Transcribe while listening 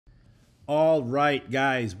All right,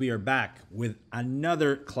 guys, we are back with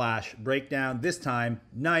another Clash breakdown. This time,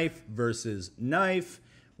 knife versus knife.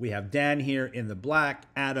 We have Dan here in the black,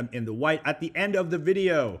 Adam in the white. At the end of the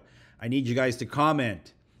video, I need you guys to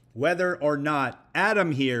comment whether or not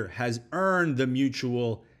Adam here has earned the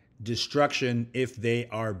mutual destruction if they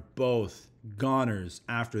are both goners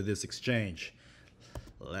after this exchange.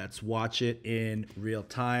 Let's watch it in real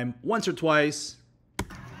time, once or twice.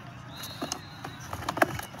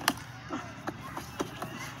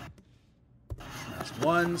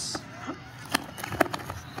 Ones.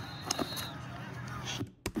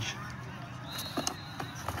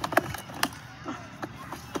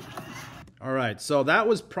 All right, so that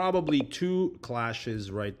was probably two clashes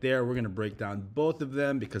right there. We're going to break down both of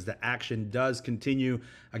them because the action does continue.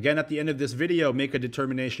 Again, at the end of this video, make a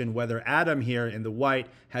determination whether Adam here in the white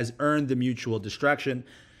has earned the mutual destruction,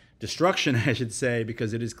 I should say,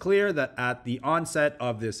 because it is clear that at the onset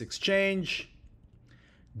of this exchange,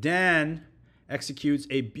 Dan executes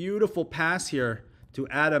a beautiful pass here to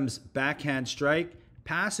Adam's backhand strike,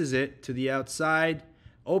 passes it to the outside,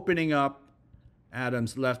 opening up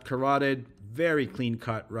Adam's left carotid. Very clean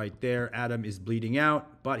cut right there. Adam is bleeding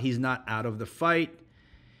out, but he's not out of the fight.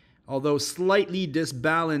 Although slightly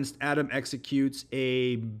disbalanced, Adam executes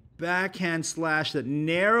a backhand slash that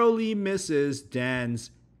narrowly misses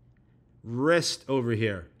Dan's wrist over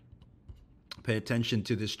here. Pay attention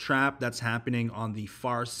to this trap that's happening on the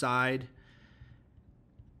far side.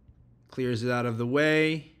 Clears it out of the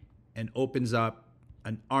way and opens up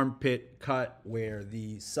an armpit cut where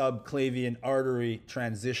the subclavian artery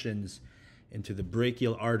transitions into the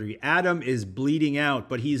brachial artery. Adam is bleeding out,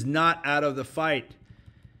 but he's not out of the fight.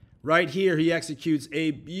 Right here, he executes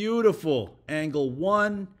a beautiful angle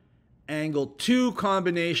 1, angle 2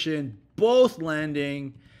 combination, both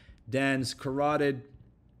landing. Dan's carotid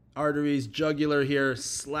arteries, jugular here,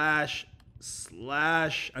 slash.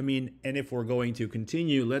 I mean, and if we're going to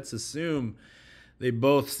continue, let's assume they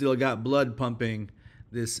both still got blood pumping.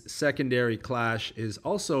 This secondary clash is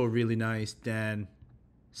also really nice. Dan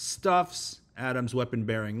stuffs Adam's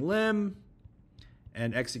weapon-bearing limb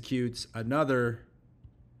and executes another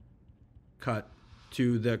cut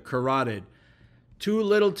to the carotid. Too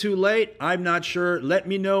little, too late? I'm not sure. Let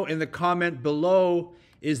me know in the comment below.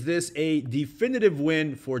 Is this a definitive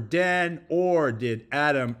win for Dan, or did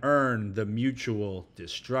Adam earn the mutual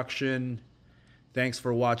destruction? Thanks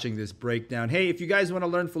for watching this breakdown. Hey, if you guys want to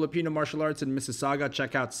learn Filipino martial arts in Mississauga,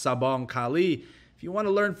 check out Sabong Kali. If you want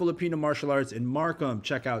to learn Filipino martial arts in Markham,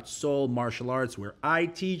 check out Seoul Martial Arts, where I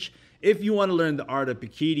teach. If you want to learn the art of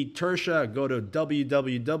Pikiti Tertia, go to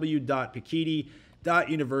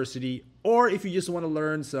www.pikiti.university. Or if you just want to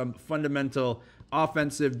learn some fundamental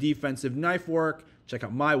offensive, defensive knife work, check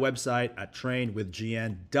out my website at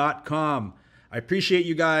trainwithgn.com. I appreciate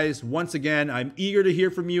you guys. Once again, I'm eager to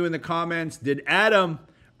hear from you in the comments. Did Adam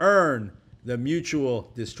earn the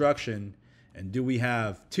mutual destruction? And do we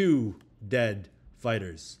have two dead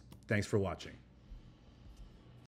fighters? Thanks for watching.